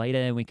hang out later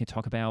and we can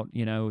talk about,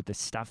 the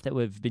stuff that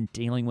we've been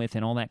dealing with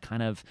and all that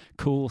kind of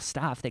cool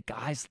stuff that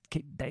guys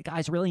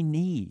really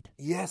need.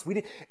 Yes, we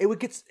did.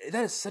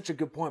 That is such a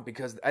good point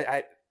because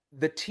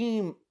the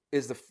team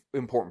is the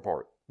important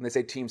part. When they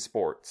say team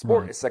sport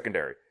is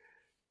secondary.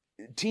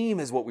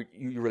 Team is what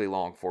you really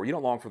long for. You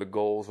don't long for the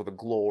goals or the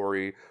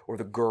glory or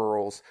the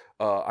girls.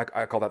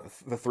 I call that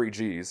the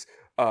 3Gs,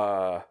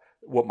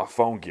 what my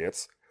phone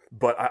gets.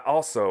 But I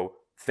also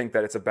think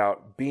that it's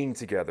about being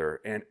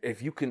together. And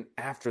if you can,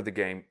 after the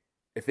game,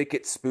 if it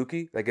gets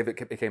spooky, like if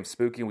it became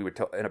spooky and we would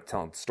end up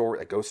telling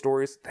ghost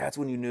stories, that's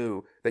when you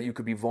knew that you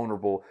could be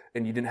vulnerable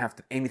and you didn't have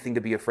anything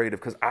to be afraid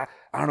of. Because I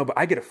don't know, but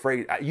I get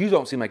afraid. You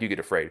don't seem like you get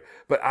afraid,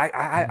 but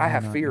I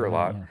have fear a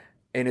lot. Yeah.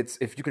 And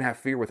if you can have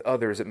fear with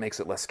others, it makes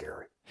it less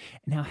scary.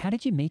 Now, how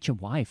did you meet your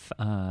wife?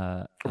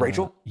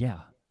 Rachel? Yeah.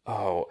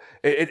 Oh,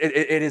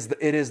 it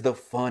is the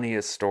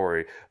funniest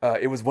story.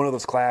 It was one of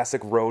those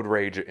classic road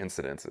rage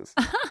incidences.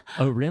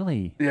 Oh,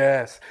 really?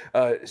 Yes.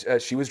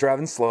 She was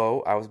driving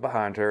slow. I was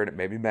behind her, and it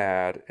made me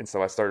mad. And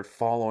so I started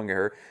following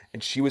her.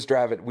 And she was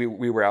driving. We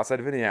were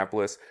outside of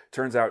Indianapolis.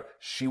 Turns out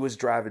she was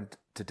driving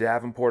to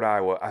Davenport,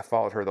 Iowa. I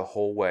followed her the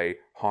whole way,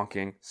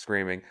 honking,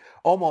 screaming,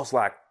 almost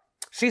like.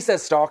 She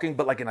says stalking,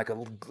 but like in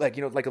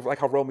like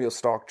how Romeo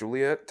stalked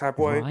Juliet type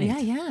way. Right.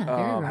 Yeah,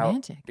 very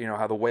romantic.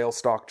 How the whale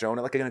stalked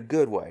Jonah, like in a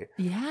good way.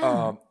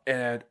 Yeah.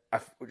 And I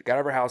got out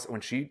of her house.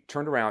 When she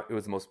turned around, it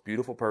was the most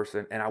beautiful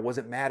person, and I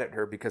wasn't mad at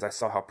her because I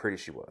saw how pretty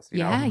she was.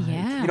 Yeah.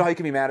 You know how you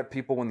can be mad at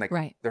people when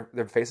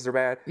their faces are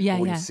bad. Yeah.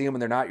 But when you see them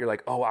and they're not, you're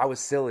like, oh, I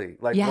was silly.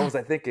 Like what was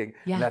I thinking?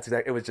 Yeah. And that's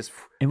exactly. It was just.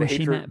 And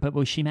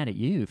was she mad at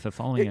you for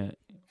following it?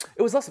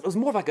 It was less. It was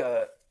more like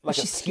a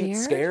cute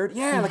scared.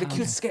 Yeah, like a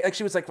cute scared. Like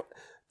she was like.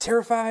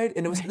 Terrified,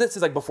 and this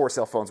is like before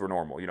cell phones were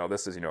normal.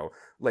 This is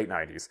late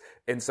 90s,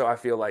 and so I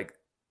feel like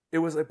it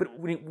was like. But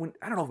when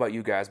I don't know about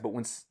you guys, but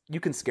when you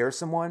can scare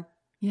someone,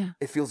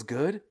 it feels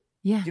good.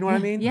 Yeah, you know what I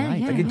mean? Yeah,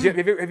 right. Like,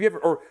 have you ever?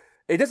 Or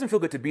it doesn't feel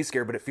good to be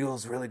scared, but it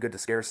feels really good to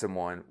scare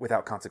someone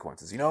without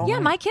consequences. Yeah,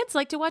 my kids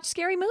like to watch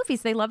scary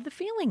movies. They love the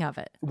feeling of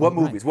it. What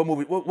movies? What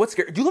movie? What's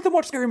scary? Do you let them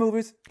watch scary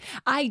movies?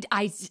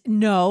 I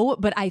no,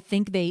 but I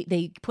think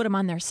they put them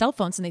on their cell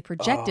phones and they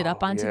project it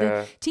up onto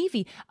the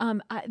TV.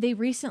 They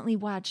recently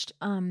watched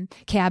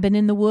Cabin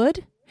in the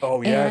Wood.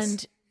 Oh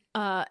yes.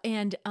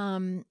 And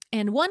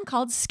one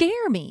called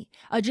Scare Me,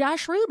 a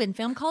Josh Rubin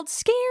film called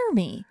Scare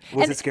Me.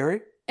 Was it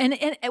scary? And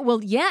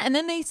well, yeah, and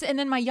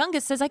then my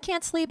youngest says, I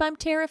can't sleep, I'm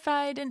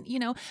terrified, and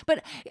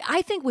but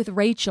I think with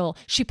Rachel,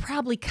 she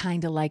probably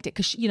kind of liked it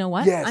because you know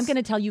what? Yes. I'm going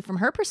to tell you from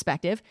her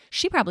perspective,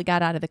 she probably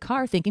got out of the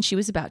car thinking she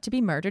was about to be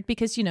murdered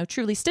because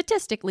truly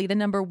statistically, the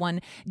number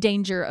one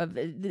danger of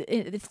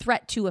the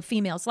threat to a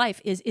female's life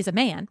is a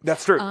man.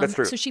 That's true. That's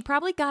true. So she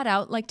probably got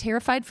out like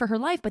terrified for her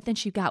life, but then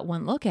she got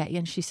one look at you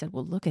and she said,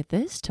 well, look at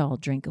this tall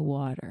drink of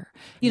water,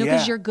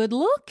 because you're good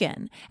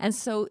looking, and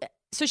so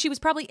she was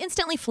probably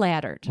instantly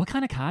flattered. What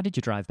kind of car did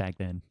you drive back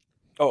then?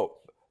 Oh,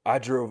 I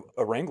drove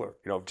a Wrangler.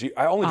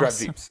 I only drive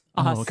Jeeps.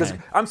 Because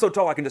I'm so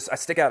tall, I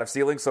stick out of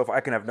ceilings. So if I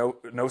can have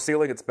no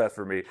ceiling, it's best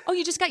for me. Oh,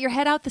 you just got your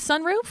head out the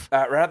sunroof?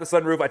 Right out the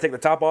sunroof. I take the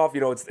top off.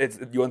 You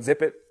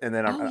unzip it, and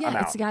then I'm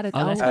out. It's got it.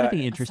 That's got to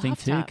be interesting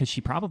too, because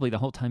she probably the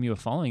whole time you were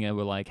following her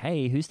were like,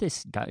 "Hey, who's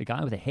this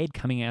guy with a head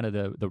coming out of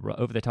the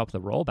over the top of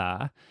the roll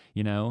bar?"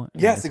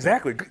 Yes,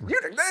 exactly.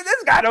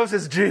 This guy knows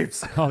his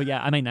Jeeps. Oh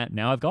yeah, I mean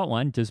now I've got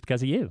one just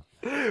because of you.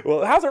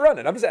 Well, how's it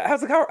running?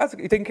 How's the car?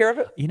 You taking care of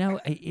it?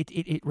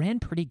 It ran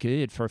pretty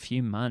good for a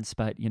few months,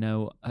 but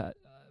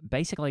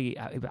basically,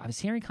 I was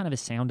hearing kind of a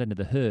sound under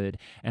the hood,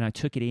 and I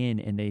took it in,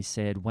 and they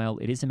said, well,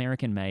 it is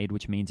American made,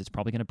 which means it's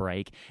probably going to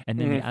break. And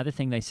then the other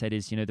thing they said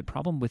is, the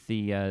problem with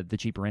the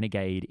Jeep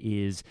Renegade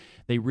is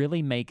they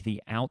really make the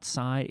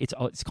outside,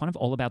 it's kind of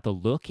all about the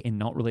look and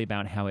not really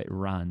about how it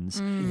runs.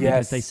 Yes.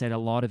 Because they said a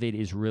lot of it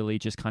is really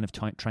just kind of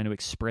trying to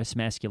express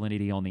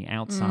masculinity on the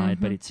outside,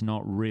 but it's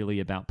not really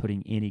about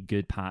putting any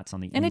good parts on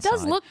the inside. And it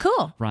does look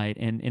cool. Right.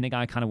 And the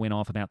guy kind of went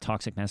off about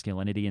toxic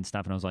masculinity and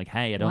stuff, and I was like,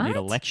 hey, I don't need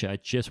a lecture. I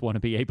just want to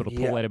be able to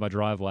pull Yeah. out of my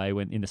driveway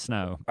when in the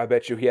snow. I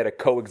bet you he had a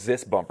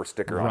coexist bumper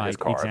sticker on his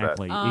car.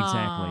 Exactly,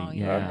 exactly.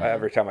 Yeah.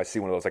 Every time I see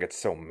one of those, I get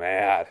so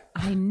mad.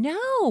 I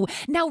know.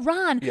 Now,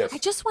 Ron, Yes. I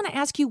just want to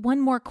ask you one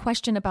more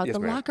question about Yes, the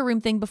ma'am. locker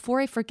room thing before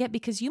I forget,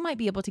 because you might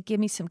be able to give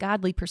me some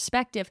godly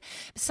perspective.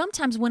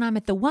 Sometimes when I'm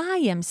at the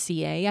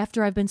YMCA,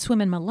 after I've been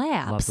swimming my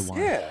laps, Love the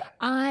wine. Yeah.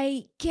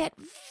 I get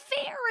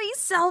very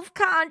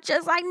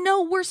self-conscious. I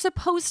know we're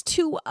supposed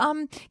to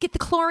get the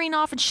chlorine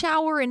off and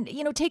shower and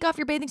take off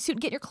your bathing suit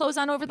and get your clothes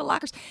on over the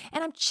lockers.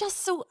 And I'm just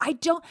so I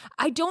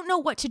don't know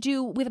what to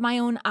do with my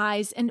own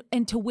eyes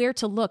and to where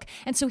to look.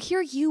 And so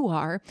here you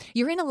are.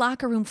 You're in a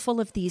locker room full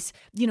of these,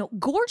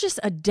 gorgeous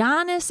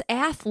Adonis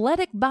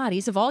athletic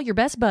bodies of all your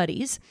best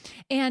buddies.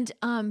 And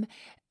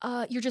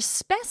you're just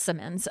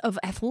specimens of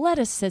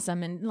athleticism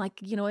and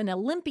an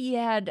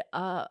Olympiad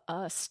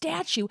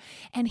statue.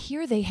 And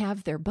here they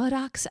have their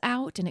buttocks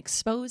out and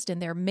exposed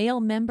and their male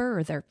member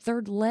or their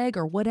third leg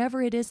or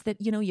whatever it is that,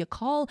 you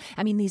call.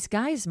 I mean, these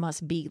guys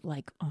must be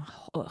like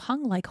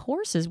hung like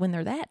horses when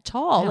they're that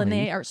tall and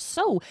they are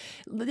so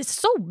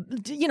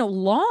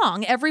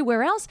long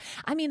everywhere else.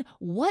 I mean,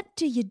 what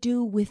do you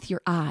do with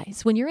your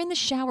eyes when you're in the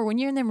shower, when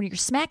you're in there, when you're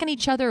smacking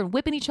each other and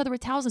whipping each other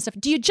with towels and stuff?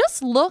 Do you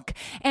just look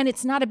and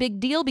it's not a big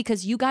deal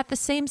because you got the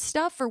same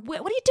stuff, or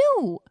what do you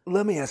do?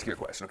 Let me ask you a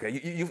question, okay?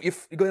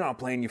 You go on a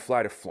plane, you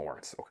fly to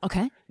Florence.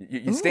 Okay.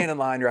 You stand in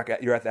line, you're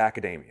at the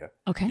academia.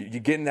 Okay. You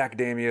get in the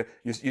academia,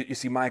 you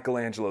see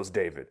Michelangelo's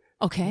David.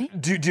 Okay.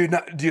 Do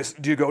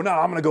you go, no,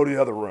 I'm going to go to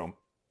the other room?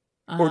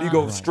 Or do you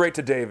go straight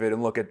to David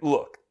and look at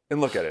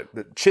it,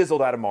 the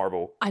chiseled out of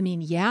marble? I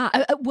mean, yeah.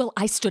 Well,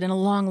 I stood in a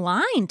long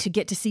line to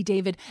get to see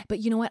David, but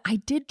you know what?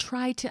 I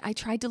tried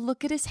to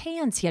look at his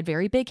hands. He had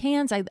very big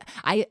hands.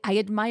 I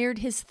admired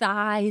his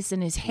thighs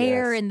and his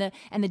hair and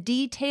the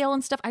detail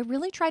and stuff. I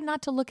really tried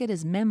not to look at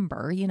his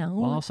member,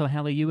 Well, also,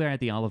 Hallie, you were at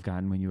the Olive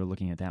Garden when you were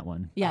looking at that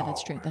one. Yeah,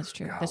 that's true. That's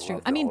true. God, That's true.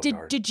 love I the mean, Olive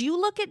Garden. did you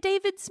look at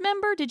David's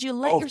member? Did you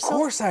let yourself? Of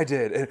course I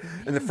did.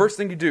 And the first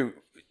thing you do,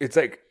 it's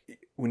like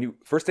when you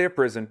first day of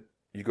prison,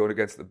 you go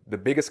against the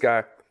biggest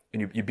guy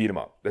and you beat him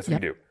up. That's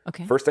what you do.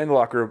 Okay. First day in the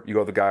locker room, you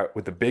go to the guy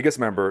with the biggest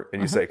member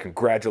and you say,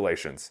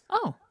 congratulations.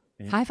 Oh,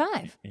 high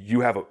five.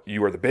 You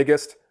are the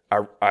biggest.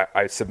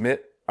 I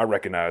submit. I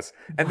recognize.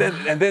 And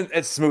then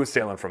it's smooth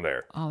sailing from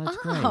there. Oh, that's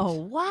great. Oh,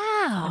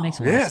 wow. That makes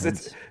a lot of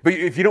sense. But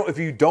if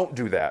you don't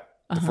do that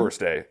the first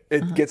day,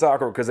 it gets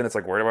awkward because then it's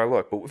like, where do I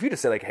look? But if you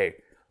just say like, hey,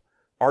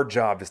 our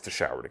job is to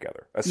shower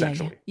together,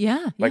 essentially.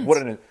 Yeah. Like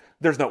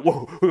there's no,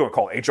 whoa, we're going to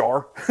call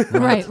HR.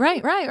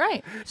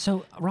 Right.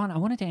 So, Ron, I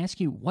wanted to ask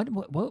you, what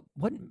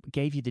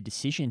gave you the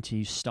decision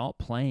to stop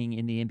playing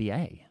in the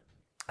NBA?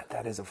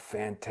 That is a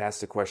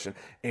fantastic question.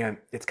 And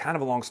it's kind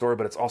of a long story,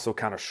 but it's also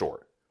kind of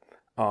short.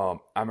 I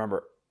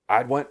remember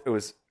it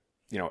was,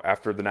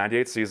 after the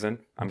 98 season,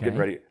 I'm getting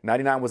ready.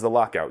 99 was the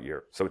lockout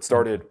year. So it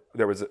started,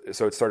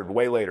 it started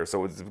way later.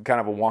 So it was kind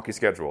of a wonky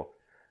schedule.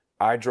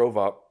 I drove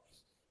up.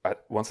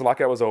 Once the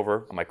lockout was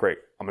over, I'm like, great,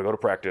 I'm going to go to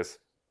practice.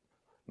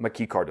 My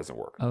key card doesn't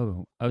work.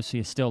 Oh, so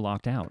you're still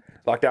locked out.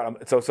 Locked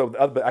out.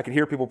 But I can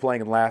hear people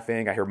playing and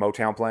laughing. I hear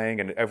Motown playing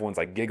and everyone's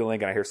like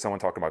giggling. And I hear someone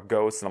talking about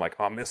ghosts. And I'm like,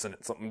 oh, I'm missing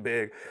it, something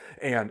big.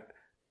 And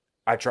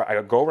I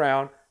go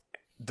around,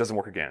 doesn't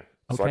work again.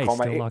 So Okay, I call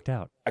still locked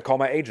out. I call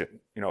my agent.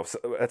 So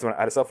that's when I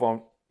had a cell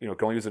phone. Can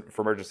only use it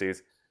for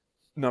emergencies.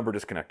 Number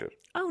disconnected.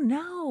 Oh,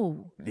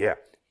 no. Yeah,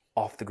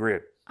 off the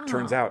grid.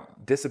 Turns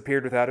out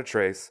disappeared without a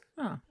trace.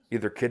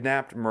 Either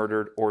kidnapped,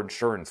 murdered, or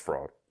insurance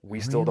fraud. We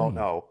still don't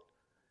know.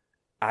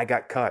 I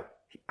got cut.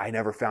 I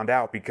never found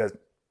out because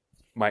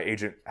my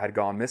agent had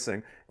gone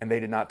missing and they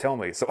did not tell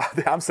me. So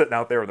I'm sitting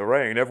out there in the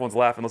rain. Everyone's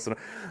laughing, listening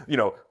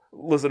to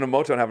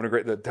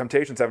Motown, the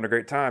Temptations having a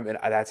great time. And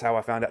that's how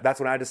I found out.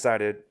 That's when I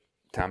decided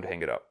time to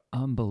hang it up.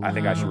 Unbelievable. I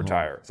think I should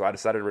retire. So I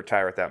decided to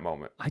retire at that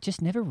moment. I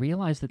just never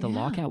realized that the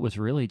lockout was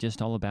really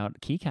just all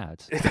about key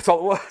cards. That's all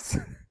it was.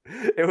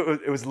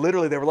 It was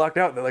literally they were locked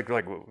out. They're like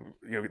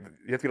you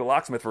have to get a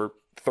locksmith for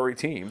 30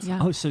 teams. Yeah.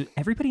 Oh, so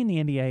everybody in the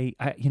NBA,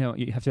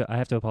 I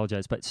have to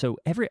apologize, but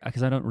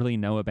because I don't really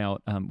know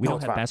about we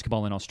don't have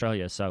basketball in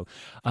Australia, so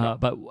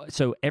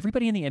so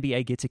everybody in the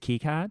NBA gets a key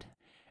card,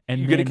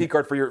 and you get a key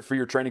card for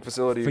your training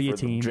facility, for your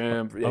the team.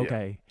 gym.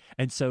 Okay.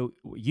 And so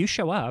you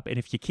show up, and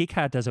if your key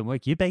card doesn't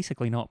work, you're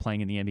basically not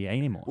playing in the NBA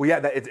anymore. Well, yeah,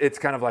 it's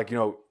kind of like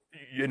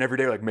and every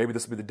day, like maybe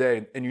this will be the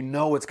day, and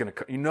it's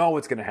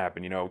gonna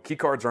happen. Key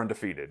cards are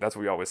undefeated. That's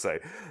what we always say.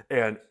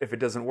 And if it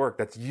doesn't work,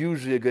 that's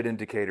usually a good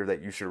indicator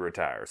that you should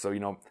retire. So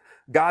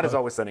God is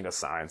always sending us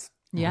signs.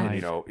 Yeah.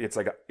 And, it's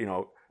like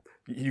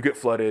you get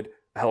flooded.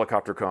 A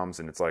helicopter comes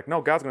and it's like,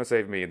 no, God's going to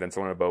save me. And then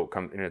someone in a boat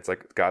comes and it's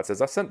like, God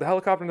says, I sent the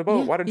helicopter in the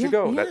boat. Why didn't you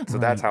go? Yeah.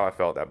 That's how I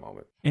felt that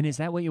moment. And is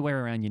that what you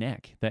wear around your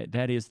neck?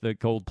 That is the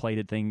gold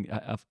plated thing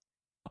of.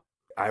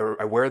 I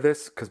wear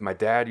this because my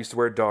dad used to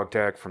wear a dog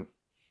tag from,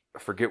 I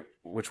forget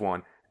which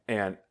one.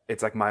 And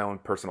it's like my own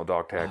personal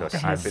dog tag.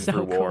 Like I've been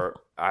through war,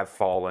 I've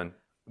fallen,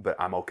 but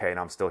I'm okay and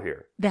I'm still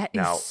here. That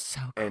now, is so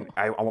cool. And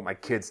I want my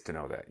kids to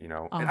know that, And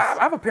Awesome.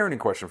 I have a parenting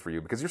question for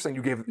you because you're saying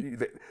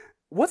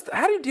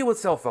how do you deal with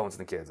cell phones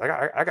and the kids? I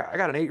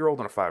got an 8-year-old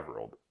and a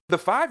 5-year-old. The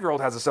 5-year-old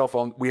has a cell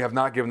phone. We have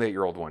not given the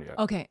 8-year-old one yet.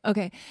 Okay.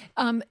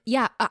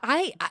 Yeah,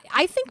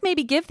 I think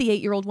maybe give the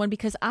 8-year-old one,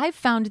 because I've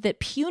found that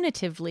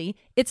punitively,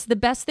 it's the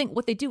best thing.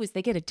 What they do is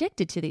they get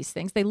addicted to these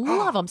things. They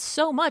love them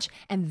so much.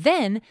 And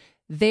then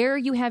there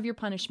you have your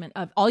punishment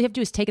of all you have to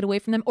do is take it away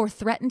from them or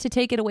threaten to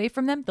take it away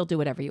from them. They'll do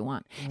whatever you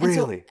want.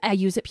 Really? And so I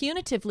use it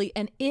punitively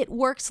and it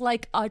works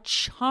like a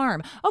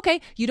charm.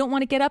 Okay, you don't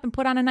want to get up and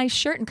put on a nice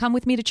shirt and come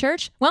with me to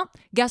church? Well,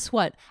 guess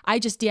what? I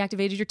just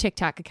deactivated your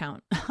TikTok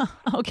account.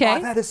 Okay?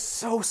 Oh, that is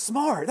so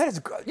smart. That is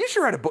good. You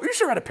should write a book. You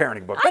should write a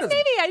parenting book. Maybe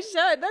I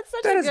should. That's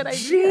such a good idea.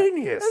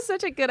 Genius. That's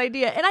such a good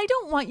idea. And I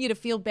don't want you to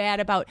feel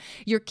bad about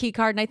your key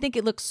card. And I think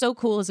it looks so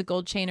cool as a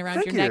gold chain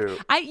around your neck.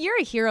 You're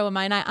a hero of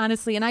mine,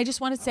 honestly. And I just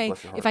want to say,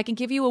 if I can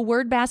give you a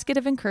word basket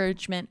of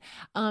encouragement,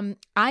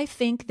 I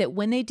think that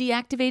when they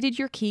deactivated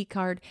your key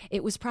card,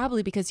 it was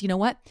probably because, you know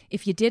what?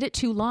 If you did it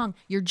too long,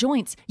 your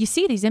joints, you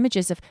see these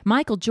images of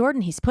Michael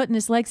Jordan, he's putting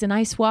his legs in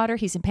ice water.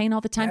 He's in pain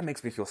all the time. That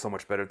makes me feel so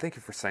much better. Thank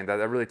you for saying that.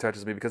 That really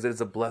touches me because it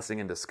is a blessing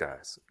in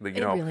disguise. Like,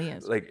 It really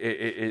is. Like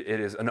it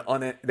is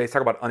they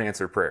talk about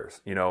unanswered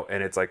prayers,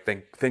 and it's like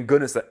thank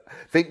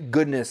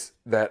goodness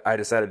that I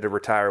decided to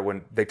retire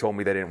when they told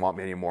me they didn't want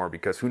me anymore,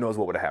 because who knows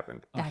what would have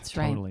happened. That's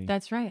right. Totally.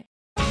 That's right.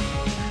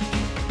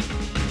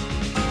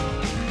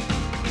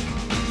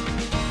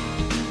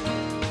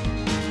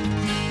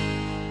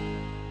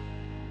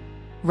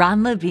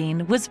 Ron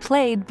Levine was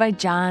played by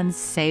John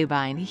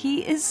Sabine.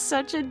 He is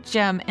such a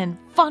gem and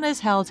fun as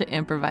hell to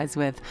improvise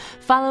with.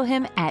 Follow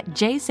him at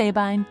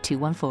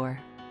jsabine214.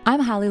 I'm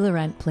Holly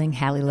Laurent playing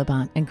Hallie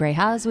Labont, and Gray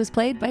Haas was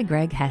played by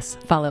Greg Hess.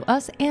 Follow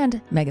us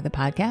and Mega the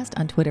Podcast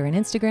on Twitter and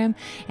Instagram.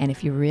 And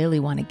if you really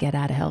want to get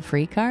out of hell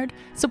free card,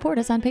 support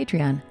us on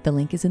Patreon. The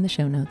link is in the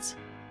show notes.